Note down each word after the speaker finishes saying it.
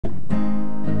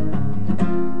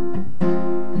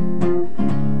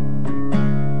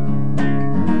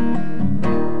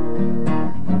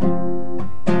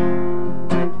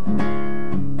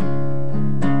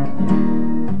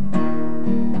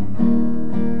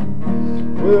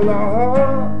Well, our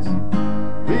hearts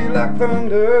beat like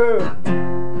thunder.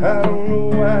 I don't know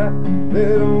why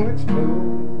they don't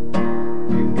explode.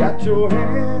 You got your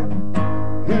hand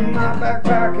in my back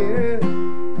pocket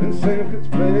and Sam's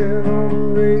playing on the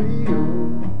radio.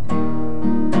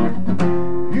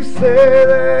 You say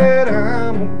that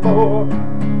I'm a boy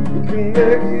who can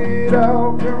make it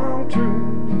all come true.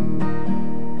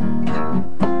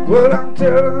 Well, I'm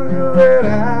telling you that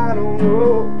I don't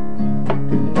know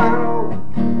if I know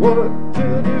what to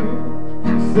do.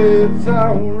 You say it's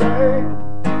alright,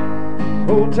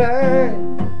 hold tight.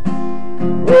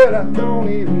 Well, I don't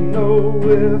even know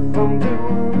if I'm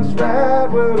doing this right.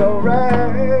 Well,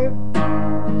 alright,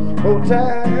 hold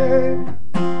tight.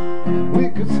 We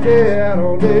could stay out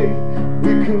all day,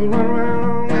 we could run around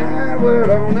all night.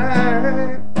 Well, all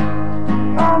night,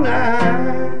 all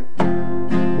night.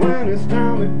 When it's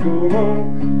time to go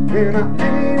home, and I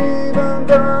ain't even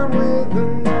done with the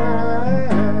night.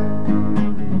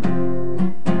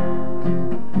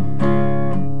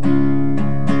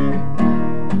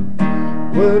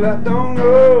 Well, I don't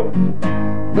know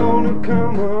no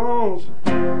come-ons,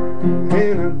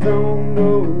 and I don't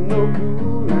know no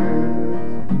coolers.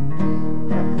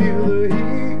 I feel the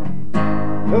heat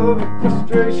of your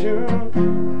frustration.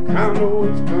 I know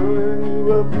it's burning you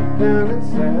up and down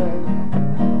inside.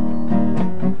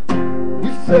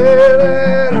 You say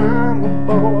that I'm a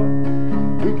boy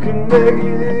who can make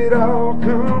it all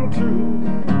come true.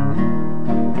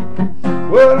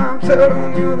 Well, I'm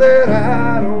telling you that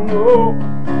I don't know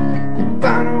if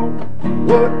I know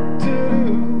what to do.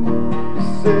 You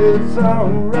say it's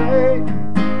alright,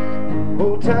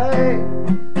 hold tight.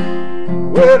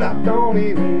 Well, I don't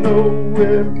even know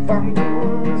if I'm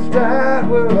doing this right.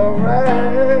 Well,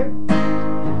 alright,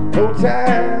 hold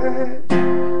tight.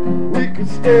 We could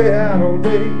stay out all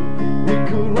day, we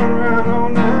could run around all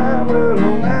night. Well,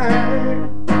 all night,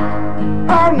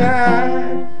 all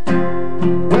night.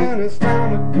 When it's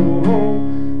time to go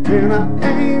home, and I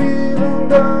ain't even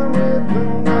done with the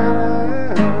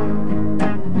night.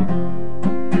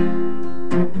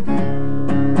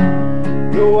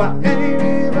 No, I ain't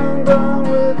even done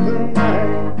with the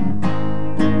night.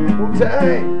 Hold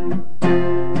tight.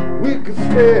 We could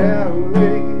stay out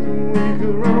late, we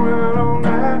could run around all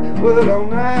night. Well, all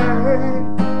night,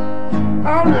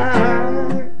 all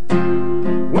night.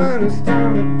 When it's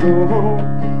time to go home,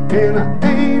 and I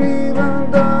ain't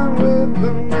even done with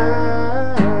the night.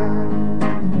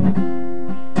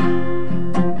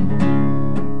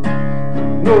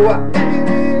 No, I ain't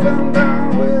even done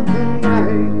with the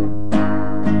night.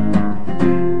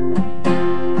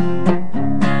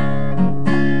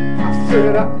 I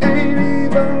said I ain't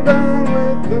even done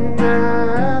with the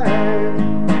night.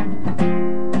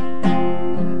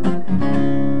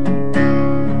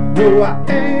 No, I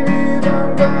ain't even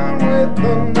done with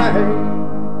the night.